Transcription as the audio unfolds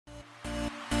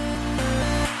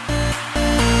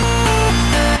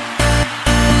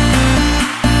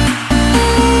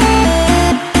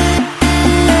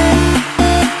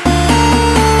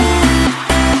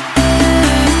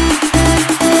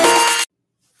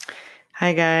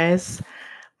Hi guys,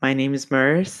 my name is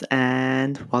Mers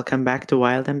and welcome back to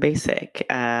Wild and Basic.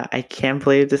 I can't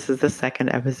believe this is the second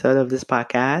episode of this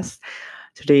podcast.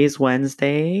 Today is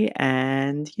Wednesday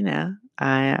and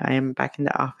I am back in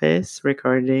the office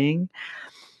recording.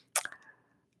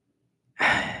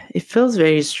 It feels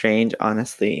very strange,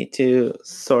 honestly, to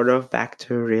sort of back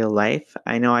to real life.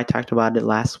 I know I talked about it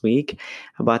last week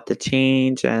about the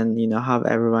change and how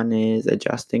everyone is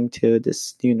adjusting to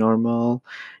this new normal,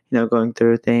 going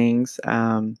through things.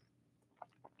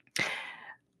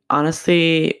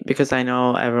 Honestly, because I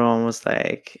know everyone was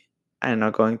like, I don't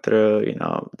know, going through,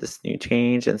 this new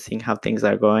change and seeing how things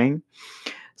are going.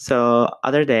 So,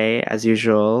 other day, as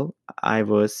usual, I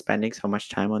was spending so much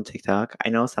time on TikTok. I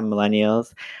know some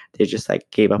millennials, they just like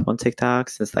gave up on TikTok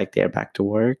since like they're back to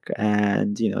work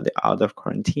and, they're out of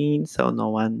quarantine. So,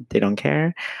 they don't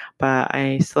care. But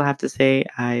I still have to say,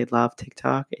 I love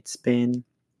TikTok. It's been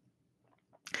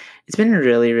a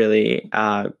really, really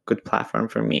good platform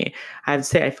for me. I have to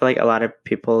say, I feel like a lot of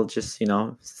people just,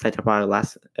 said about the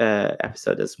last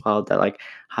episode as well that like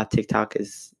how TikTok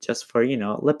is just for,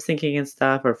 lip syncing and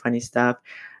stuff or funny stuff.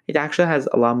 It actually has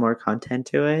a lot more content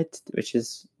to it, which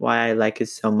is why I like it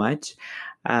so much.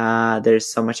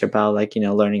 There's so much about like,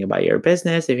 learning about your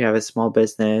business if you have a small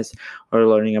business or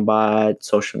learning about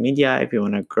social media if you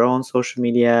want to grow on social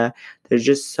media. There's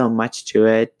just so much to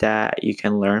it that you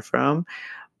can learn from,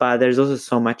 but there's also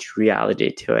so much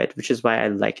reality to it, which is why I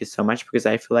like it so much because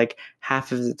I feel like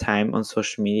half of the time on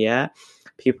social media,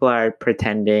 people are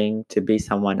pretending to be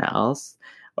someone else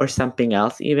or something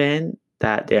else, even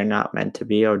that they're not meant to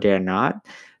be or they're not.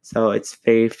 So it's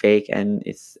very fake and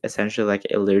it's essentially like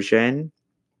illusion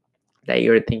that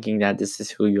you're thinking that this is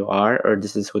who you are or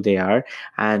this is who they are.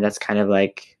 And that's kind of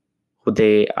like who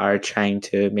they are trying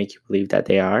to make you believe that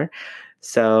they are.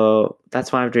 So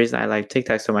that's one of the reasons I like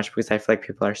TikTok so much because I feel like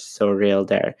people are so real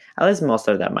there. At least most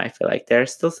of them, I feel like there are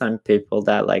still some people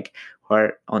that like who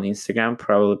are on Instagram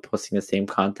probably posting the same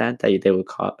content that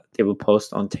they will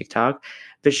post on TikTok,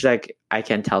 which like I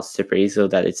can tell super easily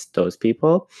that it's those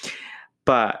people.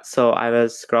 But so I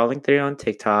was scrolling through on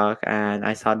TikTok and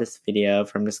I saw this video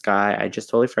from this guy. I just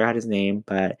totally forgot his name,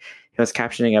 but he was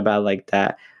captioning about like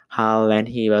that how when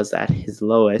he was at his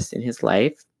lowest in his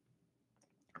life,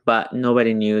 but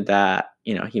nobody knew that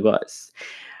he was.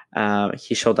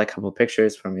 He showed like a couple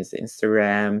pictures from his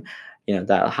Instagram,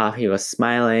 that how he was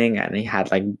smiling and he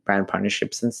had like brand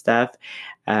partnerships and stuff.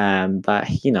 But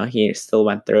he still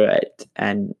went through it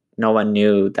and no one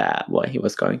knew that what he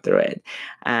was going through it.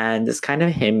 And this kind of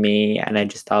hit me and I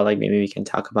just thought like maybe we can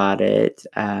talk about it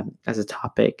as a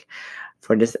topic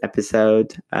for this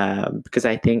episode because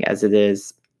I think as it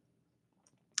is,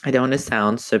 I don't want to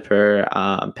sound super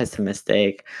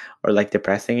pessimistic or like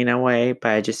depressing in a way,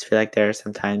 but I just feel like there are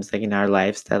some times like in our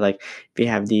lives that like we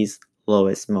have these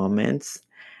lowest moments,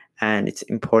 and it's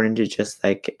important to just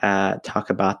like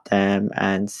talk about them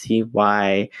and see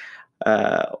why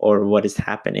or what is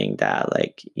happening that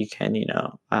like you can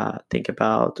think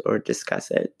about or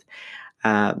discuss it.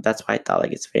 That's why I thought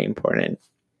like it's very important.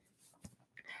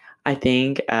 I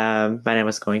think when I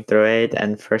was going through it,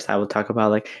 and first I will talk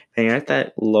about like when you're at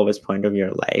the lowest point of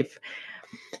your life,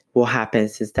 what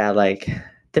happens is that like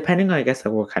depending on I guess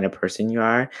like what kind of person you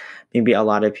are, maybe a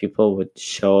lot of people would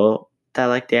show that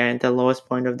like they're at the lowest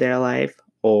point of their life,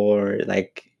 or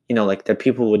like like the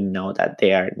people would know that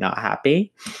they are not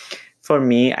happy. For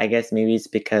me, I guess maybe it's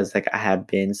because like I have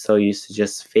been so used to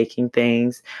just faking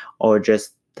things or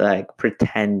just like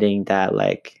pretending that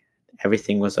like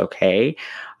everything was okay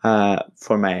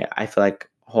for my I feel like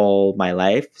whole my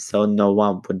life, so no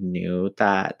one would knew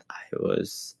that I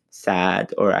was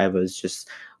sad or I was just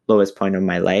lowest point of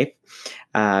my life,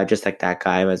 just like that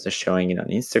guy was just showing it on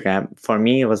Instagram. For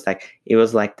me it was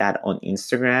like that on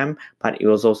Instagram, but it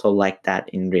was also like that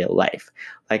in real life.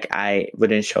 Like I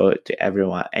wouldn't show it to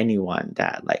anyone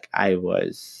that like I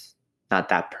was not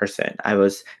that person. I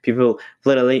was people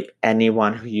literally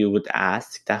anyone who you would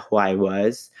ask that who I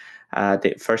was,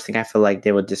 the first thing I feel like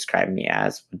they would describe me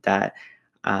as would that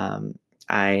um,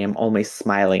 I am always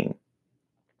smiling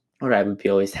or I would be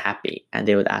always happy. And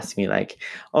they would ask me like,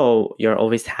 "Oh, you're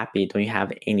always happy. Don't you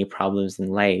have any problems in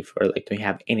life, or like don't you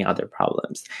have any other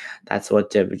problems?" That's what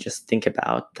they would just think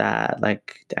about. That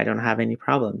like I don't have any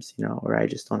problems, or I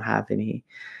just don't have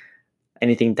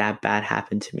anything that bad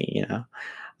happen to me,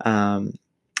 Um,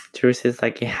 Truth is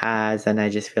like it has, and I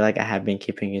just feel like I have been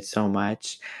keeping it so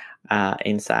much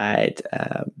inside.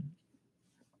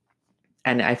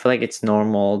 And I feel like it's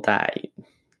normal that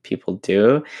people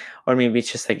do, or maybe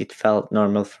it's just like it felt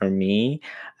normal for me.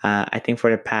 I think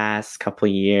for the past couple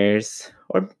years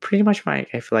or pretty much I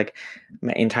feel like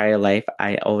my entire life,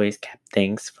 I always kept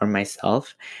things for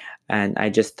myself. And I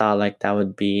just thought like that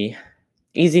would be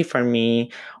easy for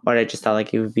me, or I just thought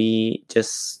like it would be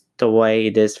just the way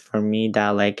it is for me,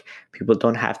 that like people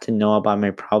don't have to know about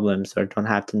my problems or don't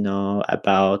have to know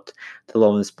about the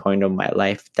lowest point of my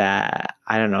life. That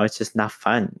I don't know, it's just not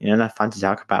fun, not fun to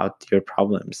talk about your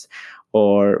problems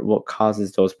or what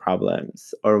causes those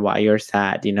problems or why you're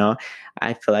sad.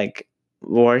 I feel like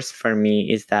worse for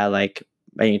me is that like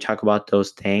when you talk about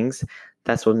those things,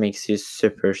 that's what makes you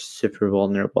super super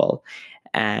vulnerable.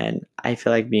 And I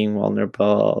feel like being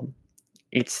vulnerable,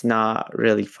 it's not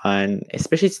really fun.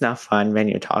 Especially, it's not fun when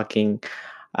you're talking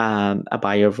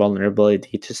about your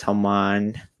vulnerability to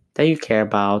someone that you care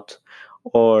about,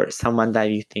 or someone that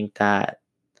you think that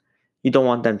you don't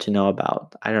want them to know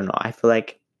about. I don't know. I feel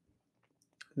like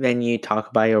when you talk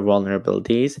about your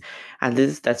vulnerabilities, and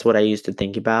that's what I used to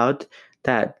think about,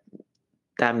 that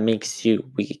that makes you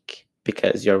weak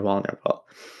because you're vulnerable.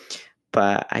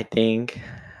 But I think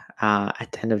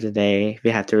at the end of the day,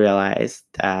 we have to realize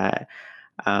that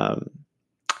um,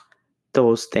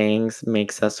 those things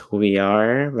makes us who we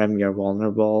are when we are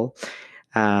vulnerable,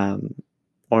 um,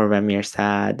 or when we are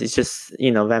sad. It's just,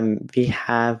 when we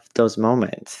have those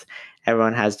moments.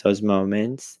 Everyone has those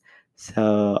moments.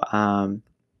 So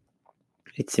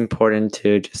it's important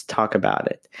to just talk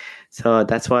about it. So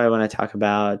that's what I want to talk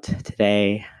about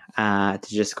today, to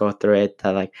just go through it,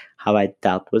 like how I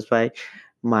dealt with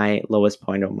my lowest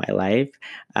point of my life,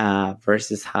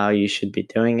 versus how you should be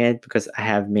doing it, because I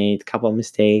have made a couple of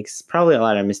mistakes, probably a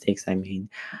lot of mistakes I made,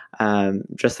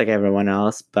 just like everyone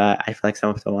else. But I feel like some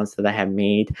of the ones that I have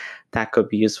made that could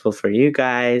be useful for you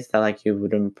guys, that like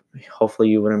hopefully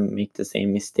you wouldn't make the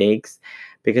same mistakes.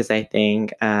 Because I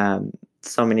think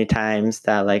so many times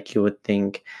that like you would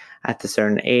think at a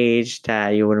certain age that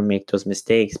you wouldn't make those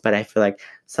mistakes, but I feel like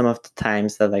some of the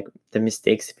times that like the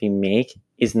mistakes we make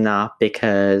is not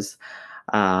because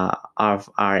of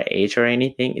our age or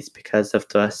anything. It's because of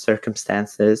the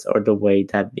circumstances or the way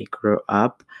that we grew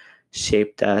up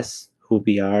shaped us who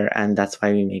we are, and that's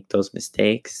why we make those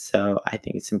mistakes. So I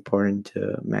think it's important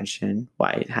to mention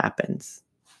why it happens.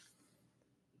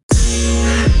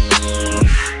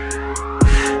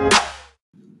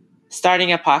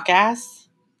 Starting a podcast?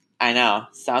 I know,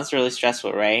 sounds really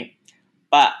stressful, right?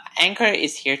 But Anchor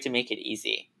is here to make it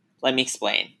easy. Let me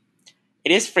explain.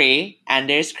 It is free, and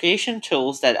there's creation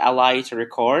tools that allow you to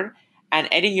record and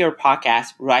edit your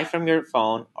podcast right from your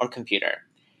phone or computer.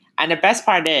 And the best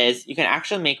part is, you can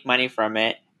actually make money from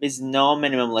it with no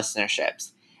minimum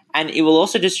listenerships. And it will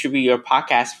also distribute your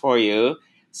podcast for you,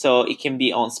 so it can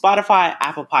be on Spotify,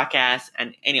 Apple Podcasts,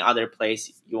 and any other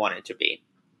place you want it to be.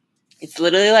 It's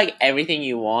literally like everything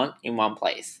you want in one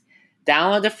place.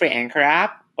 Download the free Anchor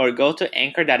app or go to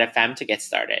anchor.fm to get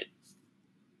started.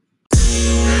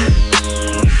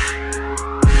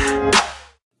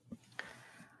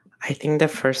 I think the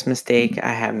first mistake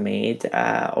I have made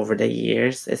over the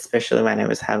years, especially when I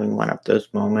was having one of those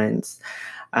moments,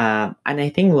 and I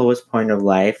think lowest point of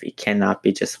life, it cannot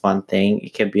be just one thing.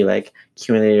 It can be like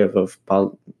cumulative of a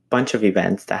bunch of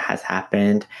events that has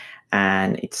happened,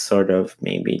 and it's sort of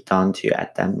maybe done to you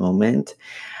at that moment.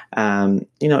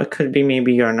 It could be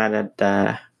maybe you're not at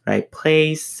the right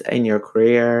place in your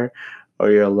career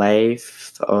or your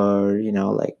life, or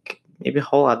like maybe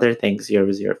whole other things. You're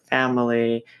with your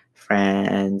family,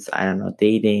 friends, I don't know,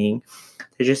 dating.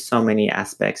 There's just so many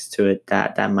aspects to it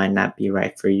that might not be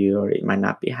right for you, or it might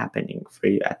not be happening for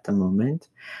you at the moment.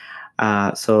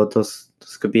 So those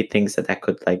could be things that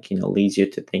could like lead you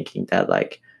to thinking that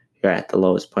like you're at the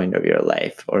lowest point of your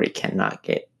life, or it cannot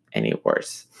get any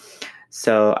worse.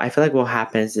 So I feel like what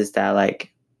happens is that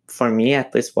like for me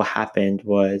at least, what happened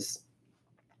was,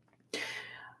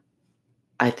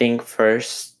 I think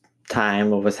first time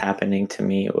what was happening to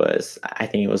me was, I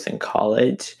think it was in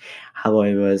college. How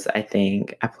I was, I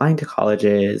think, applying to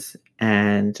colleges,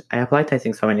 and I applied to I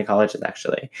think so many colleges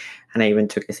actually, and I even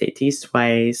took SATs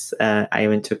twice. I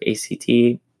even took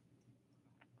ACT,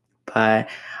 but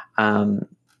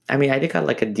I mean I did got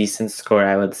like a decent score,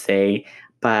 I would say,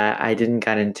 but I didn't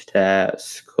get into the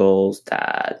schools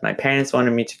that my parents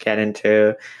wanted me to get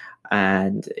into,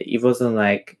 and it wasn't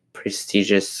like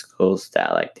prestigious schools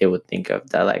that like they would think of,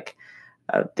 that like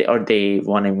they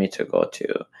wanted me to go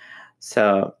to.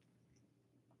 So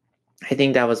I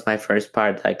think that was my first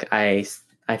part. Like I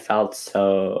felt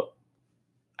so,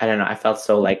 I don't know, I felt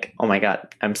so like, oh my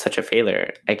god, I'm such a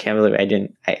failure. I can't believe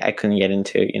I couldn't get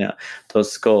into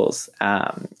those schools.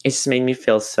 It just made me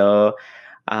feel so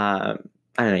I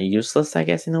don't know, useless, I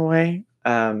guess, in a way.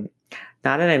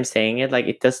 Now that I'm saying it, like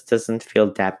it just doesn't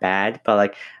feel that bad, but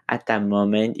like at that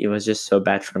moment, it was just so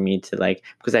bad for me to like,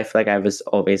 because I feel like I was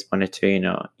always wanted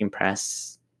to,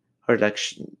 impress or like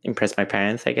impress my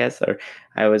parents, I guess, or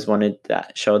I always wanted to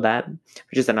show that,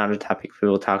 which is another topic we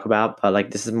will talk about. But like,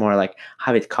 this is more like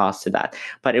how it caused to that.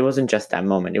 But it wasn't just that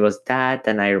moment. It was that.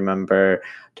 And I remember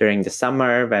during the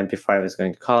summer, when before I was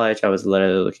going to college, I was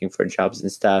literally looking for jobs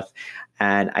and stuff,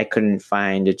 and I couldn't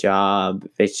find a job,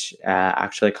 which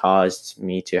actually caused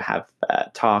me to have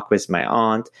a talk with my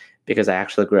aunt, because I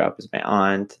actually grew up with my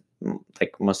aunt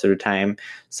like most of the time.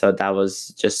 So that was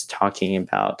just talking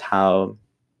about how,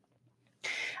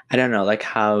 I don't know, like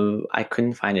how I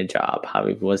couldn't find a job, how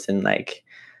it wasn't like,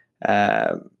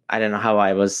 uh, I don't know, how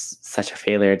I was such a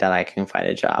failure that I couldn't find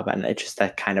a job. And it just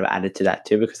that kind of added to that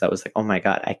too, because I was like, oh my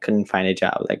God, I couldn't find a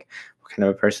job. Like, what kind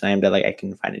of a person I am that like I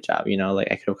couldn't find a job, like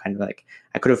I could have kind of like,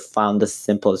 I could have found the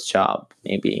simplest job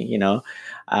maybe,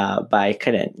 but I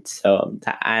couldn't. So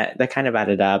that kind of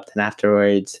added up. And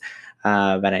afterwards,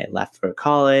 when I left for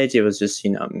college, it was just,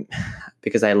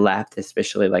 because I left,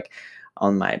 especially like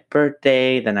on my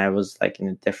birthday. Then I was like in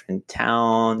a different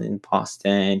town in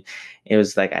Boston. It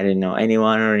was like I didn't know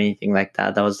anyone or anything like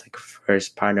that. That was like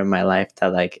first part of my life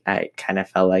that like I kind of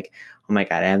felt like, oh my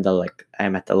God,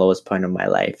 I'm at the lowest point of my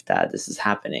life that this is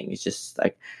happening. It's just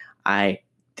like I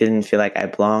didn't feel like I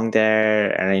belonged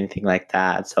there or anything like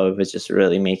that. So it was just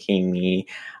really making me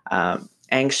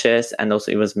anxious, and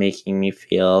also it was making me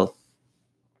feel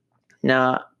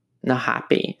not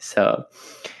happy. So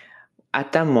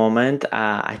at that moment,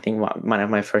 I think one of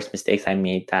my first mistakes I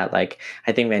made, that like,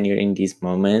 I think when you're in these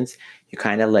moments, you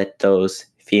kind of let those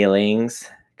feelings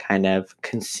kind of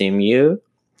consume you,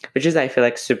 which is, I feel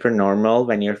like, super normal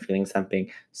when you're feeling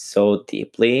something so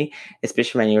deeply,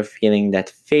 especially when you're feeling that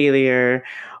failure,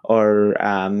 or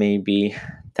maybe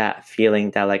that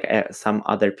feeling that like some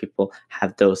other people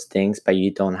have those things but you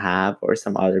don't have, or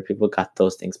some other people got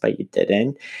those things but you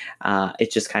didn't.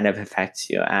 It just kind of affects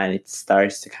you, and it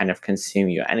starts to kind of consume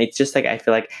you. And it's just like, I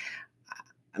feel like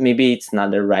maybe it's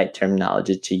not the right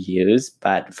terminology to use,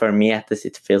 but for me at least,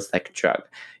 it feels like a drug.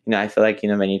 I feel like,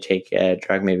 when you take a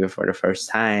drug maybe for the first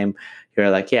time, you're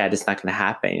like, yeah, this is not going to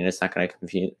happen. It's not going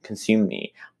to consume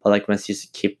me. But like once you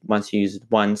use it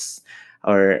once,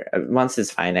 or once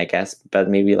is fine, I guess. But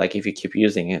maybe like if you keep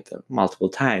using it multiple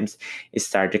times, it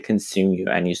starts to consume you,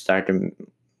 and you start to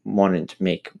wanting to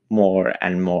make more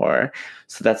and more.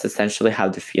 So that's essentially how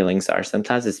the feelings are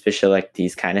sometimes, especially like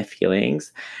these kind of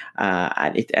feelings.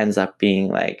 And it ends up being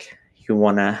like you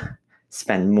want to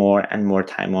spend more and more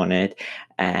time on it,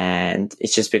 and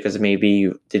it's just because maybe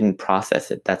you didn't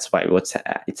process it. That's why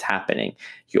it's happening.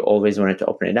 You always wanted to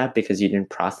open it up because you didn't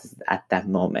process it at that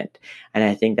moment. And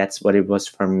I think that's what it was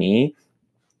for me.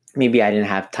 Maybe I didn't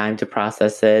have time to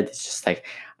process it. It's just like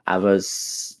I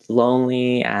was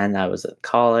lonely, and I was at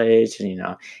college,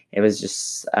 and it was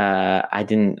just I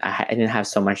didn't have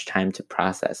so much time to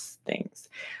process things.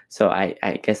 So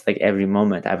I guess like every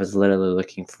moment I was literally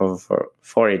looking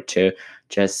for it to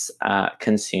just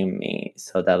consume me,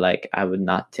 so that like I would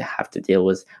not have to deal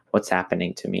with what's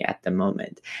happening to me at the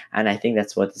moment. And I think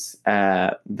that's what's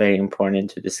very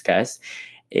important to discuss,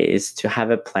 is to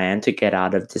have a plan to get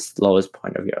out of this lowest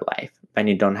point of your life. When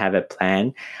you don't have a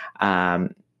plan,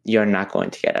 you're not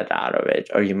going to get it out of it,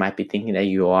 or you might be thinking that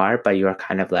you are, but you're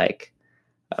kind of like,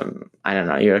 I don't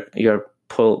know, you're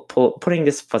putting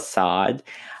this facade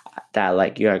that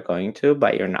like you are going to,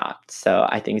 but you're not. So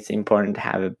I think it's important to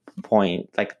have a point,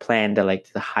 like a plan that like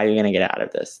how you're gonna get out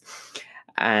of this.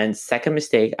 And second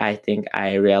mistake I think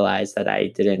I realized that I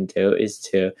didn't do is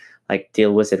to like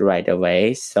deal with it right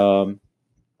away. So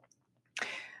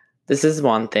this is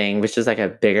one thing which is like a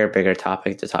bigger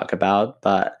topic to talk about,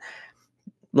 but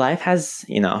life has,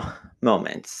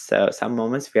 moments. So some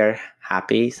moments we are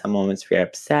happy, some moments we are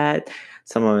upset,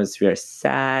 some moments we are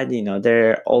sad.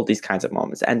 There are all these kinds of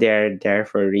moments, and they're there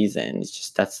for a reason. It's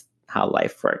just that's how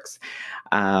life works.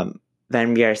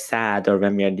 When we are sad, or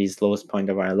when we are at these lowest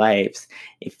point of our lives,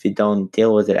 if we don't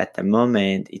deal with it at the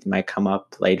moment, it might come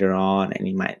up later on, and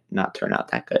it might not turn out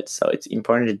that good. So it's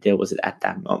important to deal with it at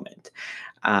that moment.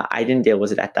 I didn't deal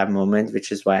with it at that moment,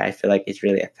 which is why I feel like it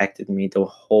really affected me the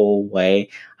whole way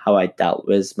how I dealt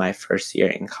with my first year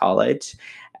in college,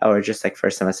 or just like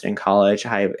first semester in college,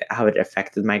 how it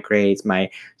affected my grades.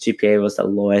 My GPA was the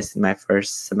lowest in my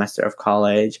first semester of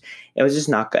college. It was just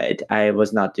not good. I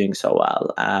was not doing so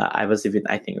well. I was even,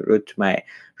 I think, rude to my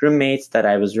roommates that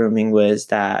I was rooming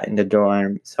with in the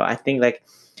dorm. So I think like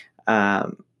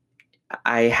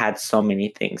I had so many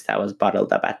things that was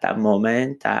bottled up at that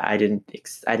moment that I didn't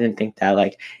think that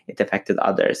like it affected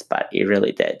others, but it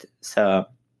really did. So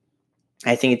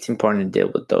I think it's important to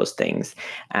deal with those things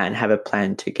and have a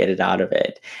plan to get it out of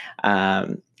it.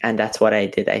 And that's what I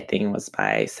did. I think was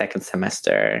my second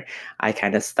semester. I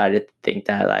kind of started to think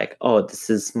that like, oh, this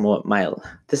is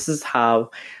how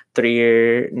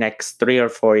next 3 or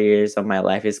 4 years of my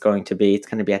life is going to be. It's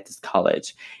going to be at this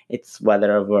college. It's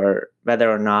whether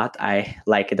or not I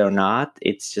like it or not.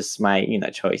 It's just my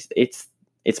choice.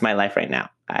 It's my life right now.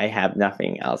 I have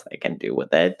nothing else I can do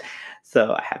with it,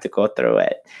 so I have to go through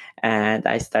it. And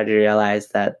I started to realize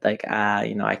that like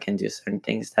I can do certain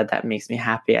things that makes me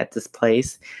happy at this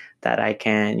place, that I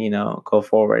can go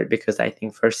forward. Because I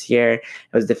think first year it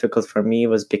was difficult for me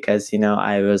was because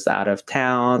I was out of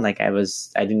town, like I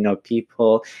didn't know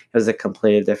people. It was a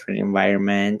completely different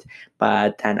environment.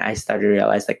 But then I started to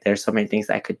realize like there's so many things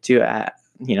I could do at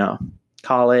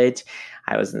college.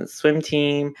 I was in the swim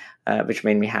team, which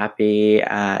made me happy.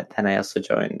 Then I also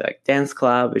joined like dance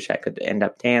club, which I could end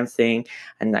up dancing.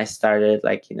 And I started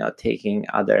like taking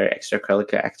other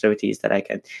extracurricular activities that I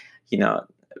could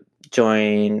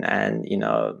join and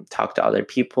talk to other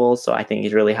people. So I think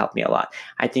it really helped me a lot.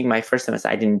 I think my first semester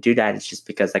I didn't do that. It's just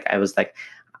because like I was like,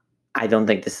 I don't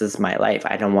think this is my life.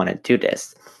 I don't want to do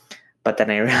this. But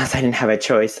then I realized I didn't have a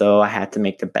choice, so I had to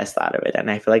make the best out of it. And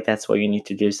I feel like that's what you need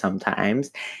to do sometimes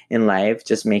in life.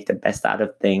 Just make the best out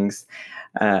of things,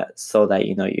 so that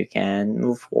you can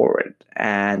move forward.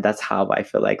 And that's how I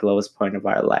feel like lowest point of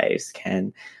our lives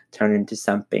can turn into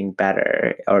something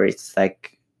better. Or it's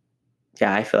like,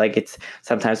 yeah, I feel like it's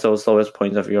sometimes those lowest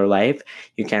points of your life,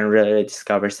 you can really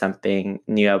discover something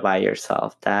new about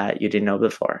yourself that you didn't know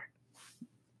before.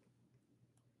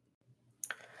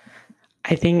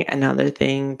 I think another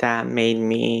thing that made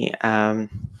me kind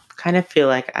of feel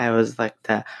like I was like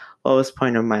the lowest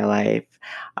point of my life,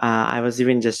 I was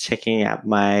even just checking out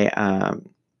my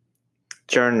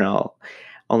journal,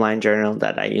 online journal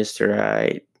that I used to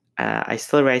write. I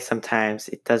still write sometimes.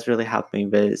 It does really help me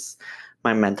with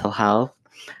my mental health.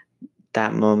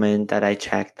 That moment that I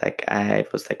checked, like I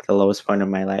was like the lowest point of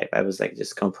my life. I was like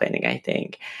just complaining, I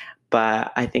think.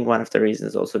 But I think one of the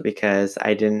reasons also because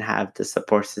I didn't have the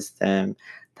support system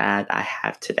that I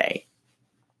have today.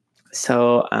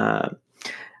 So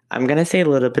I'm gonna say a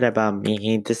little bit about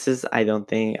me. This is, I don't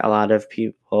think a lot of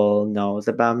people knows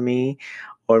about me,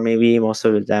 or maybe most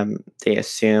of them they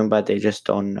assume, but they just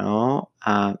don't know.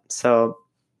 So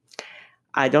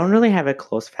I don't really have a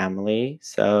close family.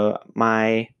 So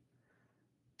this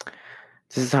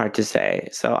is hard to say.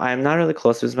 So I'm not really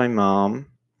close with my mom.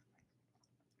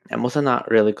 I'm also not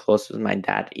really close with my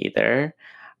dad either.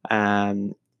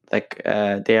 Um,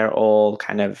 they are all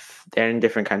they're in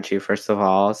different country first of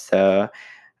all. So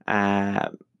uh,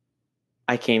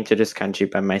 I came to this country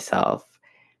by myself,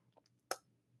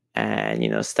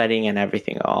 and studying and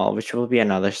everything all, which will be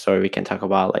another story we can talk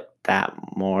about like that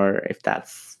more if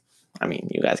that's, I mean,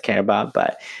 you guys care about.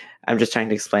 But I'm just trying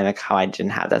to explain like how I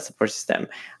didn't have that support system.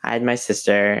 I had my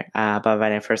sister, but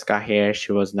when I first got here,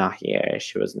 she was not here.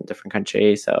 She was in a different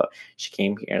country, so she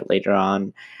came here later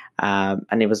on.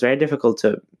 And it was very difficult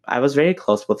I was very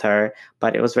close with her,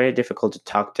 but it was very difficult to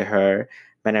talk to her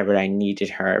whenever I needed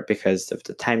her because of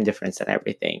the time difference and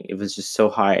everything. It was just so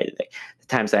hard. Like, the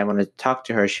times I wanted to talk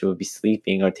to her, she would be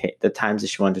sleeping, or the times that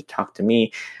she wanted to talk to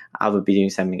me, I would be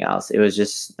doing something else. It was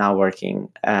just not working.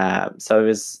 So it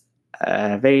was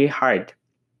very hard.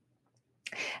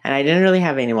 And I didn't really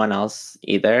have anyone else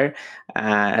either.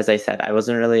 As I said, I was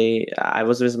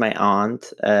with my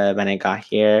aunt when I got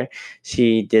here.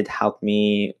 She did help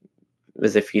me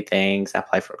with a few things,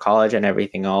 apply for college and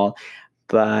everything all.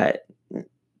 But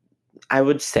I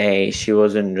would say she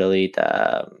wasn't really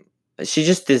she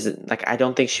just isn't like, I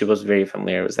don't think she was very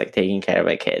familiar with like taking care of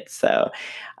a kid. So,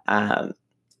 um,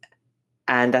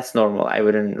 and that's normal. I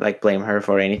wouldn't like blame her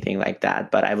for anything like that,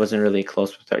 but I wasn't really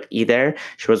close with her either.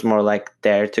 She was more like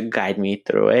there to guide me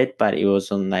through it, but it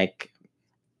wasn't like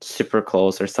super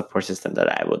close or support system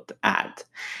that I would add.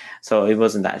 So it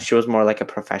wasn't that. She was more like a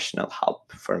professional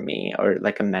help for me, or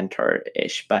like a mentor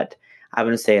ish, but I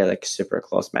wouldn't say like super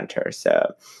close mentor.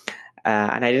 So,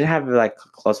 and I didn't have like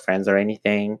close friends or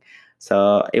anything.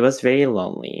 So it was very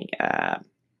lonely.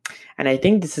 And I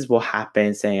think this is what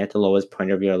happens saying at the lowest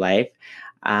point of your life.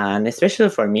 And especially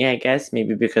for me, I guess,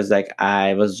 maybe because like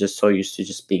I was just so used to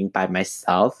just being by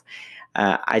myself.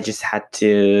 I just had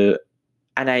to,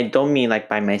 and I don't mean like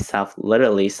by myself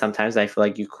literally. Sometimes I feel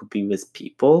like you could be with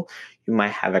people, you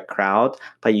might have a crowd,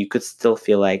 but you could still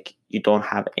feel like you don't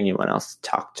have anyone else to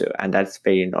talk to. And that's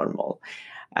very normal.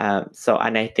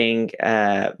 And I think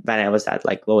when I was at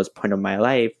like lowest point of my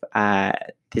life,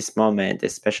 this moment,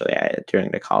 especially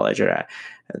during the college or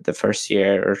the first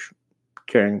year or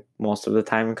during most of the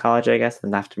time in college, I guess.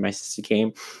 And after my sister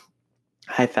came,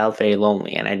 I felt very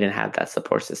lonely and I didn't have that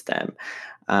support system.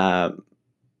 Um,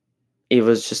 it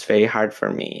was just very hard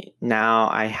for me. Now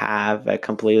I have a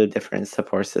completely different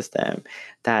support system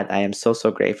that I am so,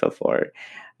 so grateful for.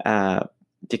 Uh,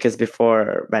 because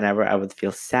before, whenever I would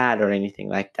feel sad or anything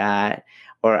like that,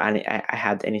 or I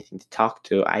had anything to talk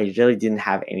to, I really didn't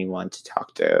have anyone to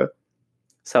talk to.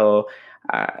 So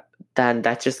uh, then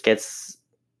that's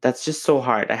just so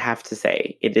hard. I have to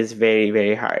say, it is very,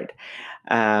 very hard.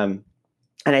 Um,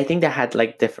 and I think I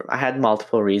had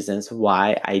multiple reasons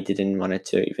why I didn't want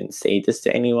to even say this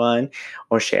to anyone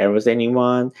or share with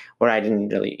anyone, or I didn't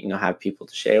really, have people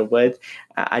to share with.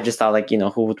 I just thought like,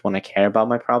 who would want to care about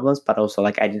my problems, but also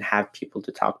like I didn't have people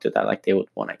to talk to that like they would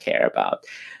want to care about.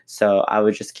 So I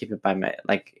would just keep it by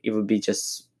it would be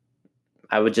just,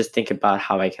 I would just think about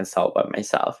how I can solve by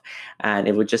myself, and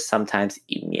it would just sometimes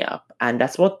eat me up. And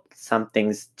that's what some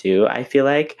things do. I feel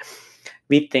like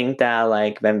we think that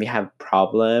like when we have a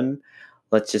problem,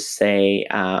 let's just say,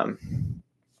 I don't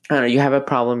know, you have a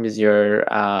problem with your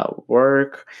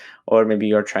work, or maybe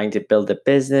you're trying to build a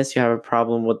business. You have a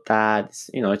problem with that.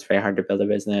 It's very hard to build a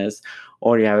business,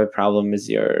 or you have a problem with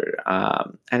your, I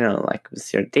don't know, like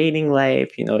with your dating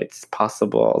life. It's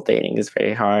possible. Dating is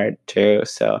very hard too.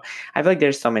 So I feel like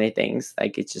there's so many things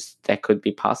like it's just that could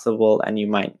be possible,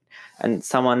 and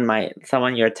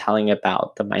someone you're telling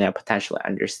about that might not potentially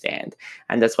understand.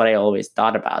 And that's what I always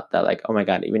thought about, that like, oh my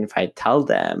God, even if I tell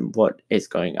them what is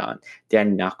going on, they're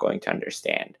not going to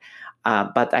understand.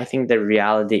 But I think the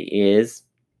reality is,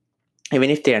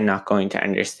 even if they are not going to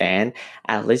understand,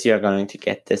 at least you're going to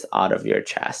get this out of your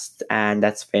chest. And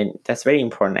that's very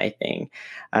important, I think.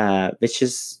 Which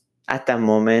is, at that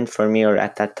moment for me, or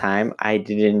at that time, I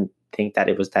didn't think that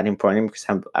it was that important,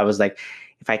 because I was like,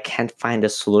 if I can't find a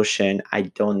solution, I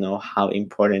don't know how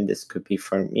important this could be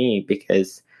for me,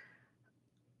 because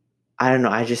I don't know,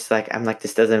 I'm like,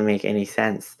 this doesn't make any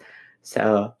sense.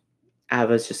 So I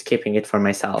was just keeping it for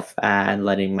myself and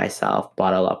letting myself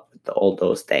bottle up with all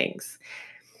those things.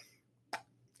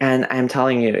 And I'm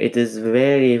telling you, it is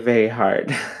very, very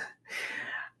hard.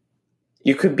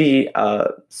 You could be a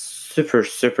super,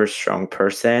 super strong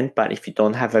person, but if you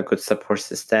don't have a good support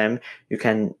system, you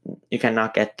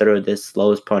cannot get through this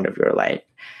lowest point of your life.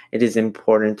 It is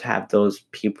important to have those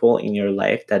people in your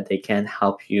life that they can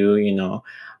help you,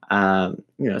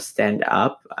 stand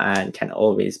up and can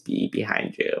always be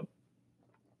behind you.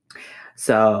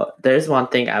 So there's one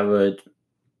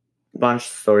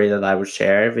story that I would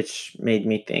share, which made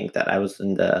me think that I was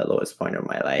in the lowest point of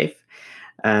my life.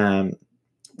 Um,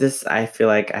 this, I feel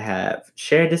like I have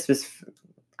shared this with,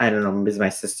 I don't know, with my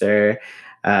sister,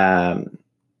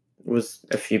 was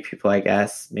a few people, I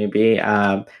guess, maybe,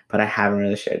 but I haven't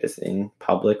really shared this in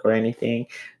public or anything.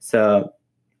 So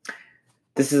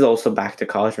this is also back to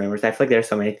college memories. I feel like there are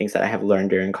so many things that I have learned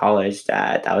during college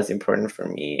that was important for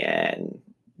me. And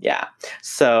yeah,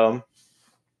 so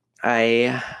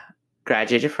I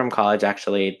graduated from college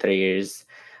actually 3 years,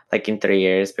 like in 3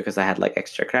 years, because I had like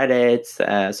extra credits.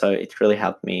 So it really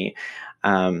helped me.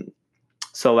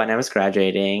 So when I was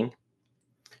graduating,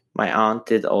 my aunt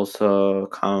did also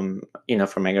come,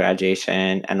 for my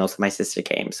graduation, and also my sister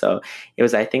came. So it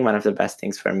was, I think, one of the best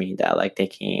things for me that like they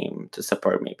came to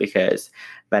support me, because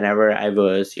whenever I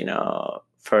was,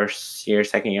 first year,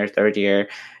 second year, third year,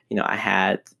 I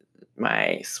had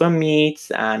my swim meets,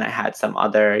 and I had some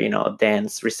other,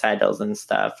 dance recitals and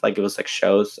stuff. Like it was like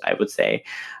shows, I would say.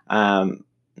 Um,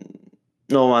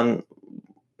 no one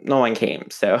no one came.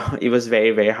 So it was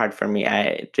very, very hard for me.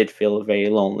 I did feel very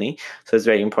lonely. So it's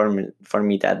very important for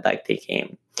me that like they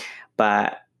came.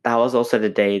 But that was also the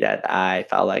day that I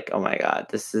felt like, oh my God,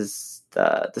 this is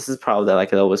probably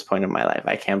like the lowest point of my life.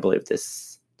 I can't believe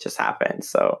this just happened.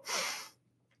 So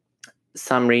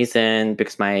some reason,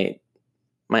 because my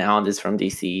aunt is from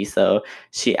DC, so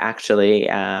she actually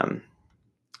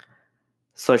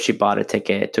so she bought a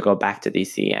ticket to go back to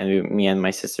DC, and me and my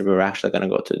sister, we were actually going to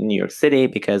go to New York City,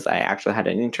 because I actually had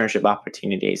an internship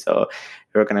opportunity. So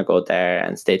we were going to go there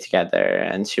and stay together,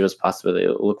 and she was possibly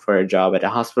look for a job at a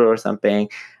hospital or something,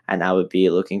 and I would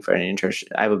be looking for an internship.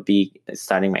 I would be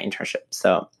starting my internship.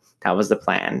 So that was the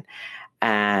plan.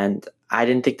 And I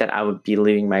didn't think that I would be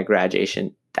leaving my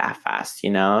graduation that fast,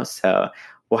 So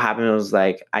what happened was,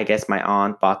 like, I guess my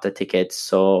aunt bought the ticket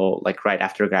so like right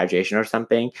after graduation or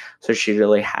something. So she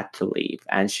really had to leave,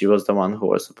 and she was the one who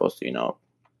was supposed to,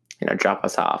 drop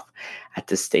us off at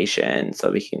the station so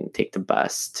we can take the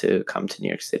bus to come to New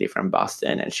York City from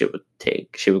Boston, and she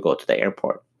would go to the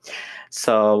airport.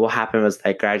 So what happened was,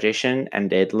 like, graduation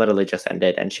ended, literally just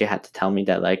ended, and she had to tell me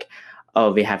that, like,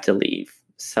 oh, we have to leave.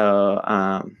 So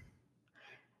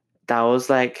that was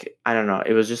like, I don't know,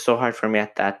 it was just so hard for me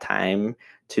at that time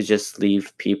to just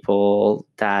leave people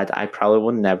that I probably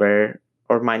would never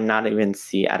or might not even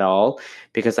see at all,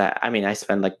 because I mean I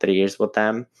spent like 3 years with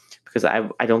them, because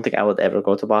I don't think I would ever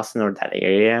go to Boston or that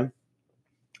area.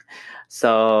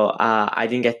 So I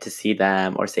didn't get to see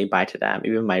them or say bye to them,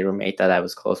 even my roommate that I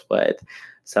was close with.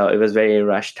 So it was very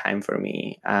rushed time for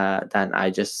me. Then I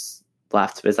just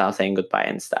left without saying goodbye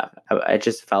and stuff. I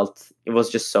just felt it was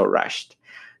just so rushed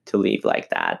to leave like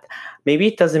that. Maybe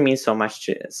it doesn't mean so much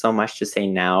to say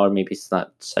now, or maybe it's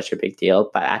not such a big deal.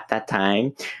 But at that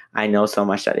time, I know so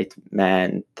much that it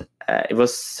meant. It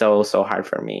was so hard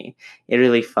for me. It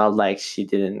really felt like she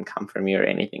didn't come for me or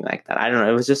anything like that. I don't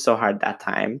know. It was just so hard that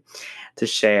time to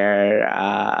share.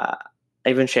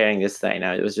 Even sharing this right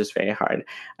now, it was just very hard.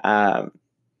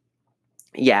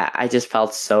 Yeah, I just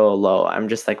felt so low. I'm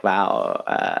just like, wow,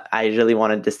 I really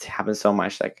wanted this to happen so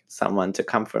much, like someone to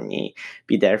come for me,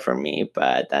 be there for me,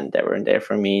 but then they weren't there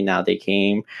for me. Now they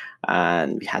came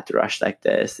and we had to rush like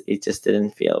this. It just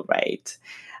didn't feel right.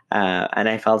 And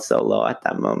I felt so low at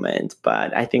that moment.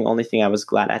 But I think only thing I was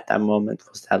glad at that moment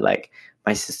was that like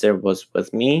my sister was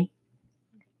with me,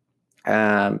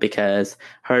 because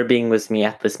her being with me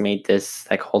at least made this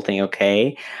like whole thing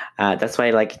okay. That's why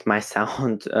like it might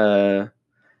sound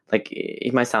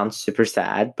super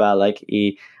sad, but like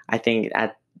I think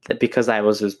because I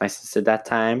was with my sister that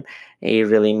time, it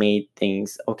really made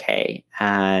things okay.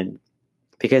 And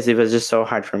because it was just so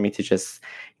hard for me to just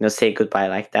say goodbye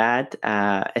like that,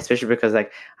 especially because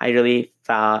like I really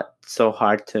felt so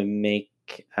hard to make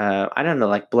I don't know,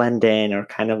 like blend in or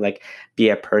kind of like be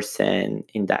a person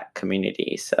in that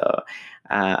community. So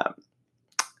uh,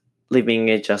 leaving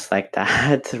it just like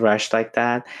that, rushed like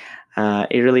that,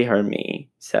 it really hurt me.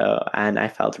 So, and I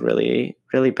felt really,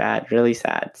 really bad, really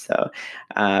sad. So,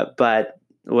 but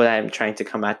what I'm trying to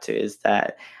come at to is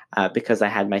that because I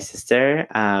had my sister,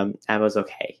 I was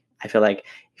okay. I feel like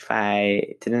if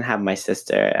I didn't have my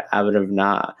sister, I would have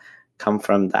not come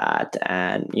from that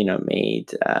and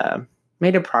made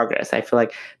a progress. I feel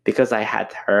like because I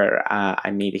had her, I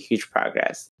made a huge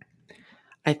progress.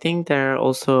 I think there are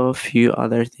also a few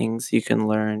other things you can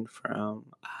learn from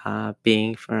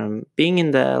being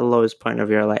in the lowest point of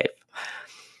your life.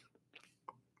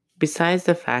 Besides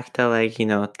the fact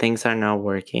that things are not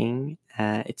working,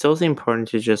 it's also important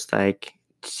to just like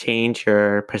change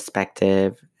your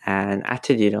perspective and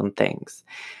attitude on things.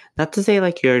 Not to say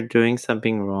like you're doing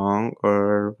something wrong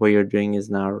or what you're doing is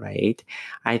not right.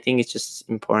 I think it's just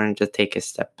important to take a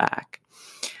step back.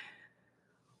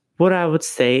 What I would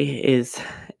say is,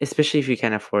 especially if you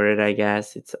can afford it, I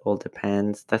guess it all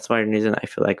depends. That's why the reason I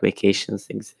feel like vacations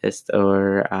exist,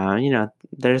 or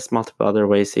there's multiple other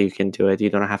ways that you can do it. You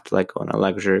don't have to like go on a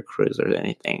luxury cruise or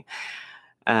anything.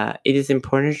 It is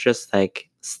important to just like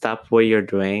stop what you're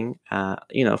doing,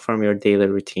 from your daily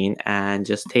routine, and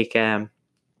just take a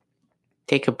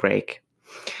break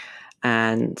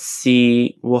and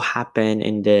see what happened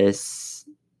in this.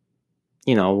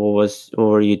 What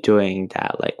were you doing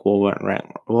that like what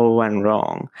went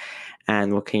wrong,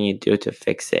 and what can you do to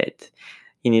fix it?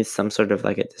 You need some sort of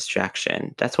like a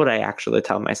distraction. That's what I actually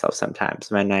tell myself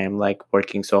sometimes when I am like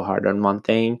working so hard on one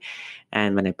thing,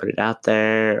 and when I put it out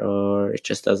there or it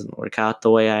just doesn't work out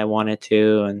the way I want it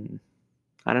to, and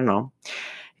I don't know,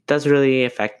 it does really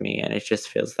affect me, and it just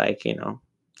feels like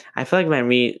I feel like when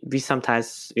we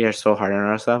sometimes we are so hard on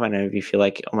ourselves, and then we feel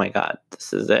like, oh my god,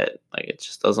 this is it. Like it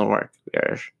just doesn't work. We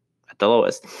are at the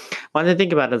lowest. One thing to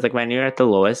think about is like when you're at the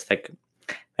lowest, like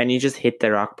when you just hit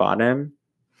the rock bottom,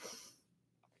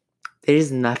 there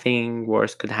is nothing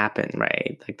worse could happen,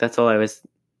 right? Like that's all I was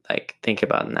like think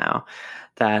about now.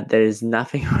 That there is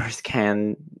nothing worse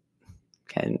can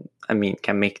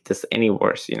make this any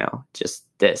worse, just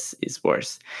this is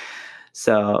worse.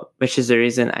 So, which is the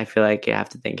reason I feel like you have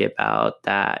to think about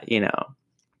that,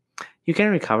 you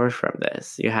can recover from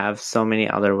this. You have so many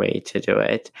other ways to do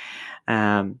it.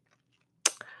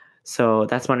 So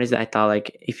that's one reason I thought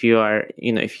like if you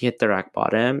hit the rock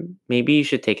bottom, maybe you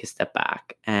should take a step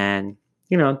back and,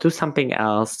 do something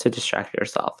else to distract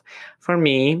yourself. For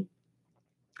me,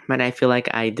 when I feel like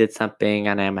I did something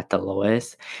and I'm at the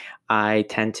lowest, I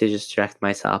tend to distract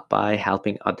myself by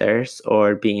helping others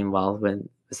or being involved with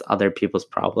other people's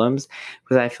problems,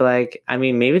 because I feel like,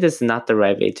 maybe this is not the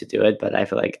right way to do it, but I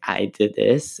feel like I did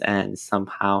this and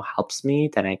somehow helps me.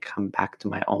 Then I come back to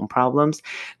my own problems,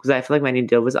 because I feel like when you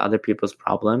deal with other people's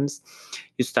problems,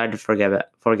 you start to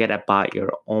forget about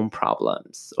your own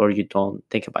problems, or you don't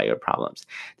think about your problems.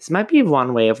 This might be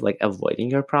one way of like avoiding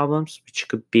your problems, which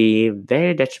could be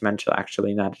very detrimental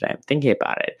actually, now that I'm thinking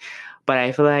about it. But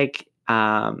I feel like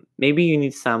maybe you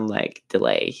need some like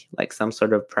delay, like some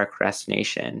sort of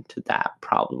procrastination to that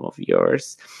problem of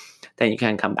yours. Then you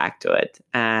can come back to it.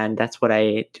 And that's what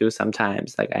I do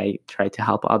sometimes. Like I try to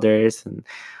help others and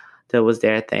deal with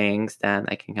their things, then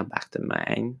I can come back to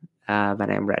mine when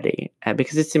I'm ready.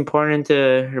 Because it's important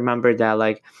to remember that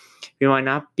like we might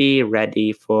not be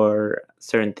ready for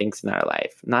certain things in our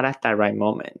life, not at that right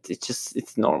moment.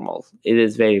 It's normal. It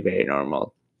is very, very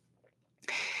normal.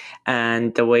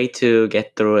 And the way to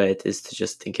get through it is to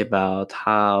just think about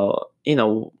how,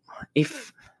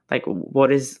 if like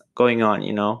what is going on,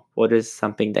 what is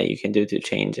something that you can do to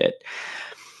change it.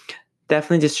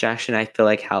 Definitely distraction, I feel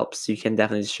like helps. You can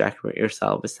definitely distract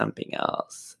yourself with something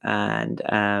else. And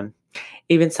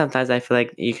even sometimes I feel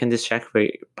like you can distract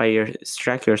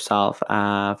yourself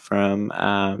from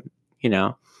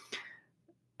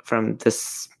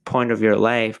this point of your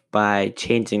life by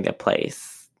changing the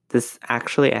place. This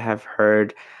actually, I have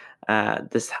heard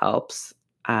this helps.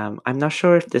 I'm not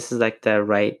sure if this is like the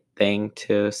right thing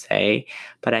to say,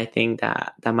 but I think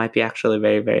that might be actually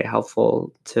very, very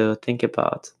helpful to think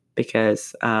about,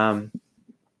 because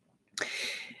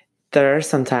there are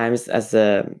sometimes as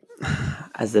a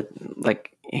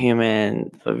like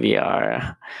human,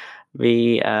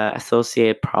 we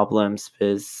associate problems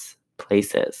with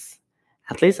places.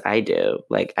 At least I do.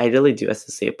 Like I really do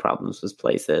associate problems with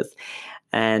places.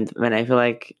 And when I feel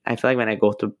like when I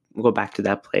go back to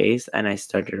that place and I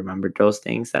start to remember those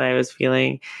things that I was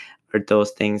feeling, or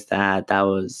those things that I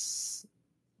was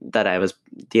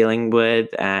dealing with,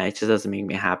 it just doesn't make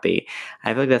me happy.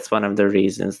 I feel like that's one of the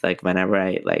reasons, like whenever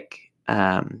I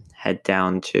head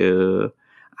down to,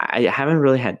 I haven't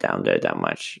really head down there that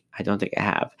much. I don't think I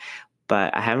have,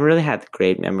 but I haven't really had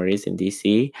great memories in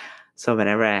DC. So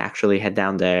whenever I actually head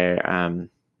down there,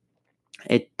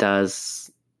 it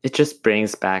just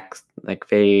brings back like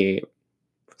very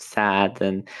sad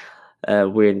and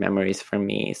weird memories for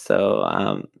me. So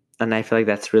and I feel like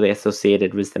that's really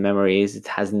associated with the memories. It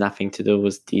has nothing to do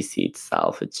with DC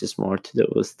itself. It's just more to do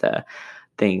with the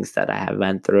things that I have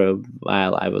went through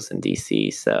while I was in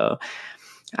DC. So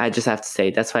I just have to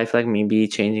say, that's why I feel like maybe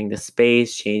changing the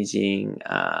space, changing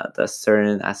the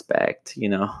certain aspect,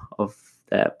 of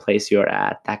the place you're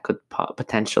at, that could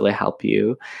potentially help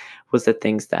you with the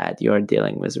things that you're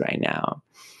dealing with right now.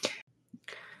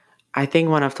 I think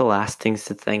one of the last things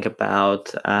to think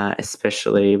about,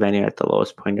 especially when you're at the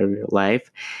lowest point of your life,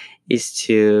 is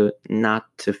to not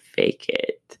to fake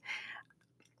it.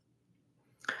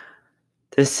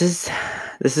 This is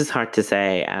hard to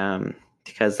say,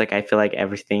 because like I feel like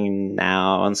everything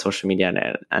now on social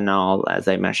media and all, as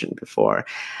I mentioned before,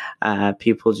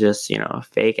 people just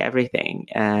fake everything,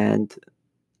 and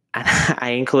I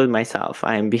include myself.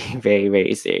 I'm being very,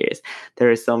 very serious. There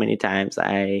are so many times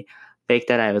I faked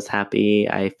that I was happy.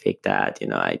 I faked that,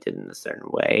 I did in a certain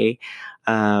way.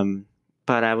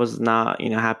 But I was not,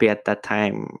 happy at that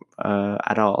time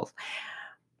at all.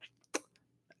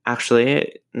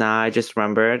 Actually, now I just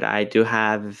remembered I do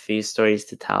have a few stories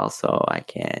to tell, so I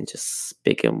can just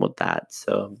begin with that.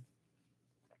 So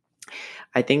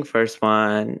I think first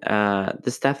one,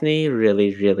 this definitely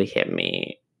really, really hit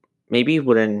me. Maybe it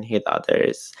wouldn't hit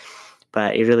others,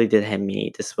 but it really did hit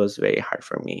me. This was very hard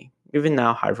for me. Even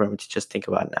now, hard for me to just think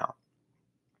about now.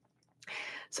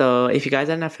 So if you guys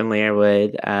are not familiar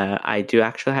with, I do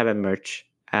actually have a merch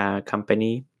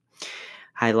company.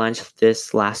 I launched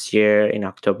this last year in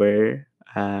October.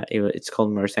 It's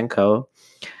called Merce & Co.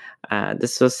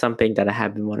 This was something that I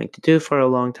have been wanting to do for a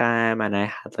long time, and I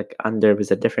had under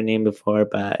with a different name before,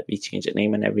 but we changed the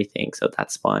name and everything, so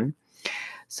that's fun.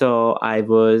 So I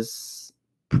was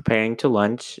preparing to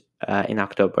launch in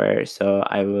October, so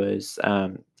I was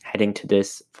heading to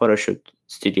this photo shoot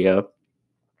studio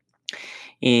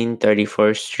in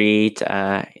 34th Street.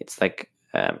 It's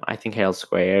I think Herald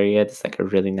Square area. It's a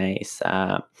really nice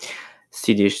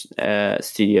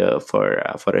studio for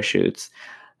photo shoots.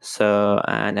 So,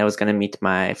 and I was gonna meet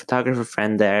my photographer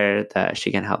friend there, that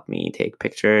she can help me take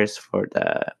pictures for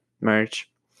the merch.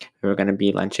 We were gonna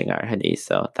be launching our hoodies,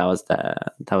 so that was the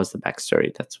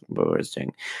backstory. That's what we were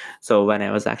doing. So when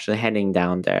I was actually heading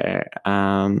down there,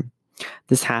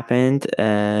 this happened.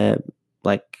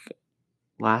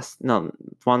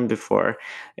 One before,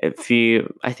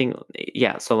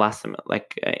 so last time,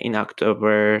 in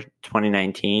October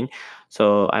 2019.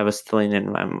 So I was still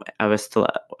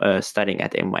studying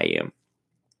at NYU,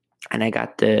 and I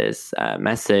got this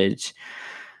message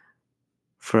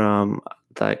from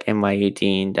NYU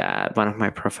dean, that one of my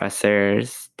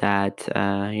professors, that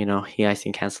he, I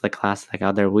think, canceled the class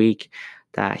other week,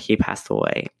 that he passed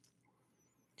away.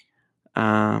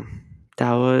 That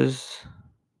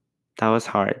was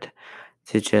hard.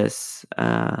 to just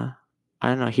I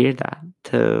don't know, hear that.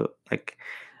 To like,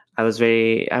 I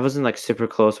wasn't like super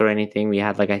close or anything. We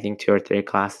had like, I think 2 or 3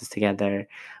 classes together,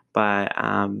 but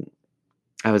I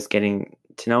was getting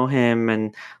to know him,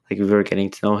 and like we were getting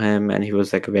to know him, and he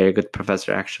was like a very good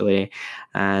professor actually.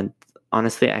 And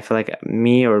honestly, I feel like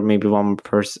me or maybe one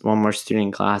more student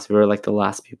in class, we were like the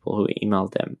last people who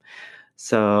emailed him.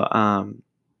 So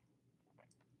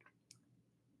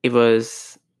it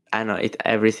was, I don't know,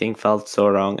 everything felt so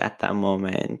wrong at that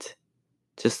moment.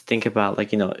 Just think about,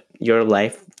 like, your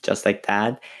life just like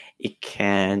that. It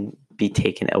can be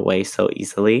taken away so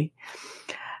easily.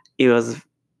 It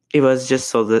was just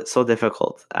so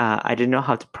difficult. I didn't know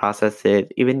how to process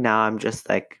it. Even now, I'm just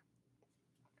like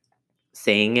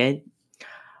saying it.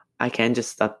 I can't just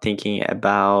stop thinking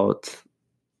about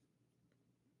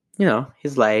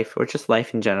his life, or just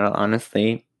life in general,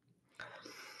 honestly.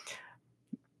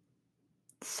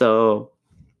 So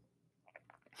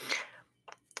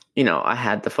I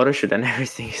had the photo shoot and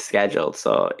everything scheduled.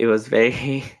 So it was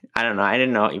very, I don't know, I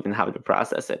didn't know even how to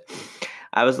process it.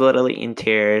 I was literally in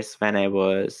tears when I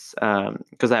was,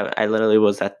 because I literally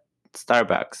was at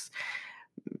Starbucks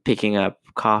picking up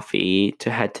coffee to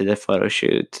head to the photo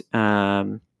shoot.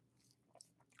 I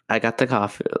got the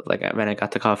coffee, like when I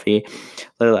got the coffee,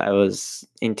 literally I was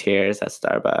in tears at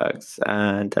Starbucks,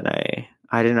 and then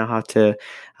I didn't know how to.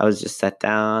 I was just sat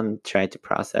down, tried to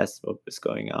process what was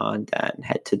going on, then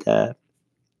head to the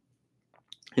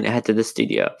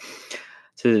studio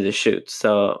to do the shoot.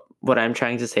 So what I'm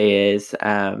trying to say is,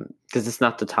 because it's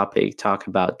not the topic, talk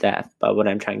about death, but what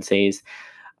I'm trying to say is,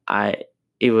 I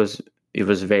it was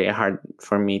very hard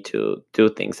for me to do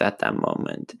things at that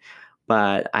moment,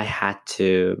 but I had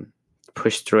to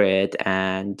push through it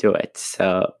and do it.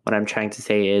 So what I'm trying to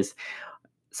say is,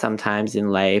 sometimes in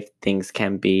life things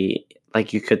can be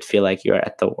like, you could feel like you're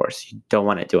at the worst. You don't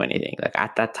want to do anything. Like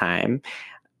at that time,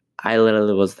 I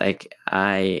literally was like,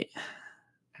 I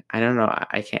don't know.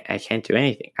 I can't do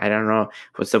anything. I don't know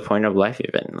what's the point of life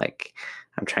even. Like,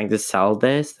 I'm trying to sell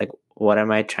this. Like, what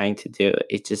am I trying to do?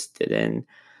 It just didn't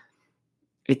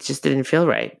feel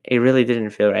right. It really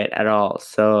didn't feel right at all.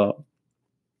 So,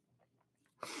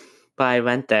 but I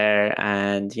went there,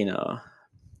 and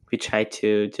we tried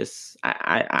to just.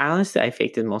 I honestly, I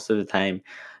faked it most of the time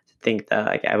to think that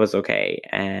like I was okay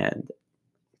and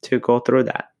to go through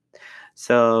that.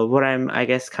 So what I'm, I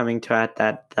guess, coming to at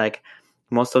that, like,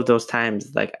 most of those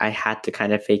times, like, I had to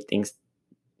kind of fake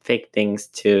things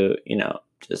to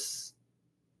just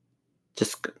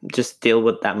just deal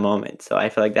with that moment. So I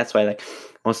feel like that's why, like,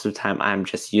 most of the time I'm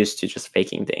just used to just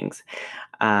faking things.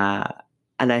 Uh,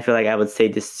 and I feel like I would say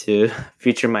this to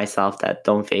future myself, that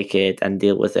don't fake it and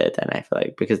deal with it. And I feel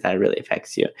like, because that really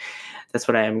affects you. That's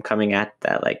what I am coming at,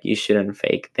 that like, you shouldn't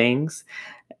fake things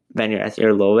when you're at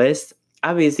your lowest.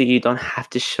 Obviously, you don't have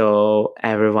to show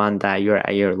everyone that you're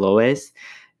at your lowest,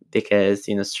 because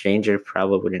stranger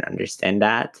probably wouldn't understand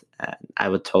that. I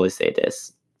would totally say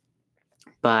this.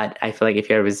 But I feel like if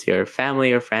you're with your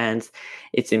family or friends,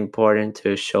 it's important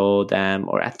to show them,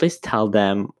 or at least tell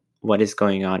them, what is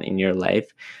going on in your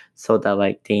life, so that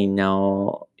like they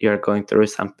know you're going through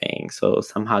something. So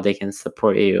somehow they can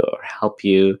support you or help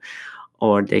you,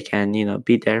 or they can,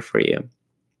 be there for you.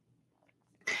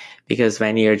 Because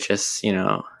when you're just,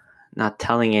 not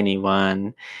telling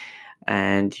anyone,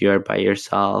 and you're by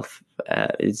yourself,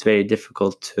 it's very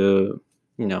difficult to,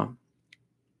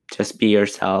 just be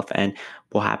yourself. And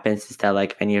what happens is that,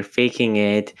 like, when you're faking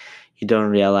it, you don't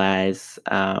realize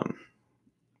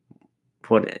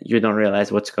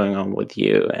what's going on with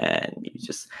you, and you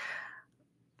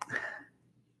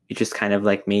just kind of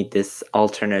like made this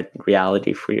alternate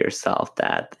reality for yourself,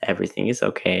 that everything is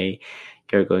okay,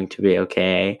 you're going to be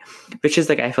okay. Which is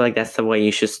like, I feel like that's the way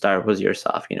you should start with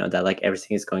yourself, that like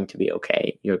everything is going to be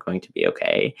okay, you're going to be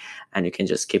okay, and you can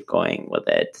just keep going with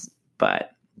it.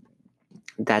 But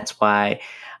that's why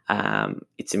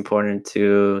it's important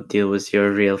to deal with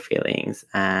your real feelings,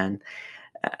 and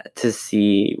to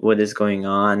see what is going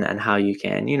on, and how you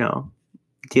can,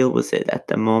 deal with it at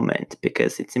the moment.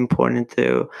 Because it's important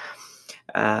to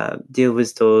deal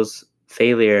with those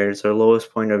failures or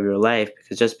lowest point of your life.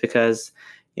 Because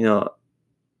you know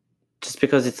just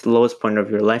because it's the lowest point of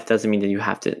your life doesn't mean that you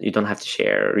don't have to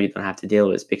share, or you don't have to deal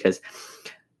with. Because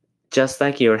just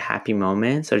like your happy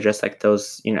moments, or just like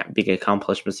those big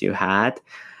accomplishments you had,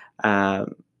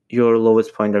 your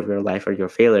lowest point of your life, or your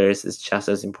failures, is just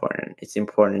as important. It's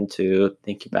important to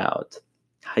think about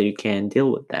how you can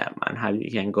deal with them, and how you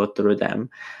can go through them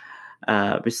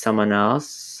with someone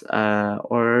else,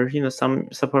 or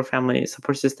some support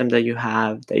system that you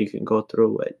have, that you can go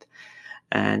through with.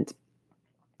 And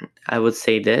I would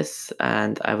say this,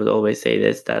 and I would always say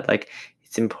this, that like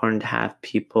it's important to have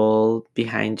people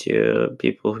behind you,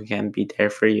 people who can be there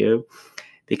for you,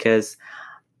 because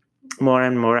more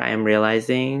and more I am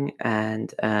realizing,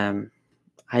 and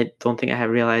I don't think I have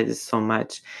realized it so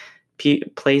much.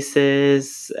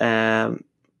 Places, I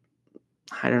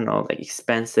don't know, like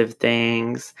expensive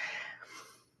things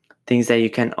that you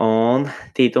can own,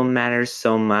 they don't matter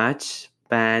so much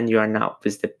when you are not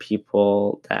with the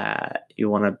people that you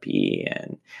want to be.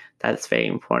 And that's very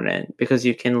important, because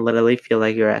you can literally feel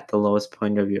like you're at the lowest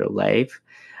point of your life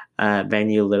when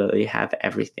you literally have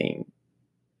everything,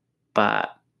 but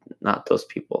not those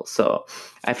people. So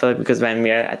I feel like, because when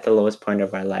we are at the lowest point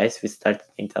of our lives, we start to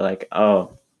think that like,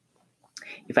 oh,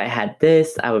 if I had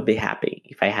this, I would be happy.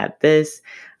 If I had this,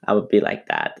 I would be like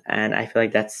that. And I feel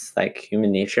like that's like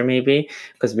human nature, maybe,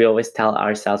 because we always tell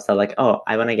ourselves that like, oh,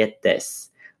 I want to get this.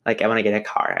 Like, I want to get a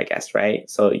car, I guess, right?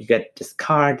 So you get this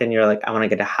car, then you're like, I want to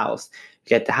get a house. You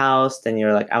get the house, then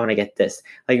you're like, I want to get this.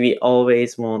 Like, we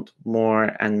always want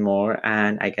more and more.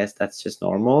 And I guess that's just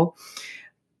normal.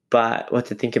 But what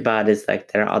to think about is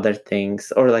like, there are other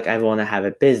things, or like, I want to have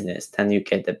a business. Then you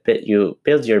get the bit, you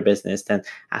build your business. Then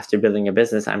after building a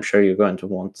business, I'm sure you're going to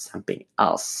want something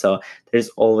else. So there's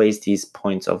always these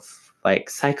points of like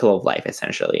cycle of life,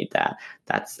 essentially,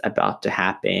 that's about to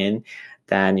happen.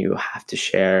 Then you have to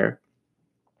share,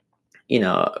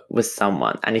 with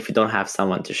someone. And if you don't have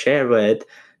someone to share with,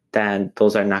 then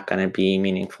those are not going to be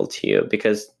meaningful to you,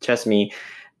 because trust me,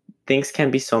 things can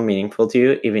be so meaningful to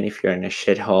you even if you're in a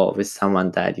shithole with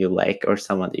someone that you like or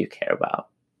someone that you care about.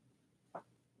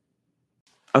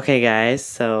 Okay, guys,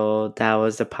 so that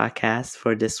was the podcast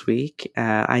for this week.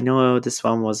 I know this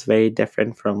one was very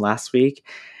different from last week,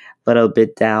 a little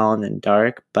bit down and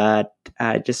dark, but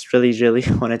I just really, really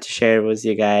wanted to share with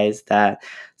you guys that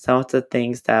some of the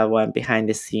things that went behind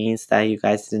the scenes that you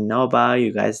guys didn't know about,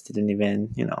 you guys didn't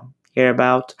even, hear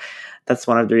about. That's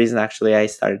one of the reasons actually I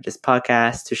started this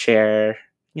podcast, to share,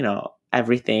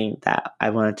 everything that I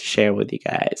wanted to share with you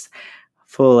guys,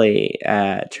 fully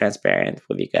transparent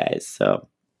with you guys. So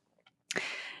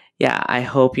yeah, I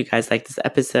hope you guys like this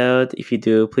episode. If you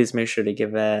do, please make sure to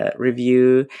give a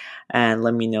review and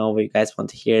let me know what you guys want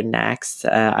to hear next.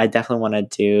 I definitely want to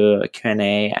do a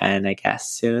Q&A and a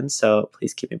guest soon, so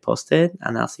please keep me posted,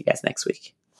 and I'll see you guys next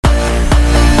week.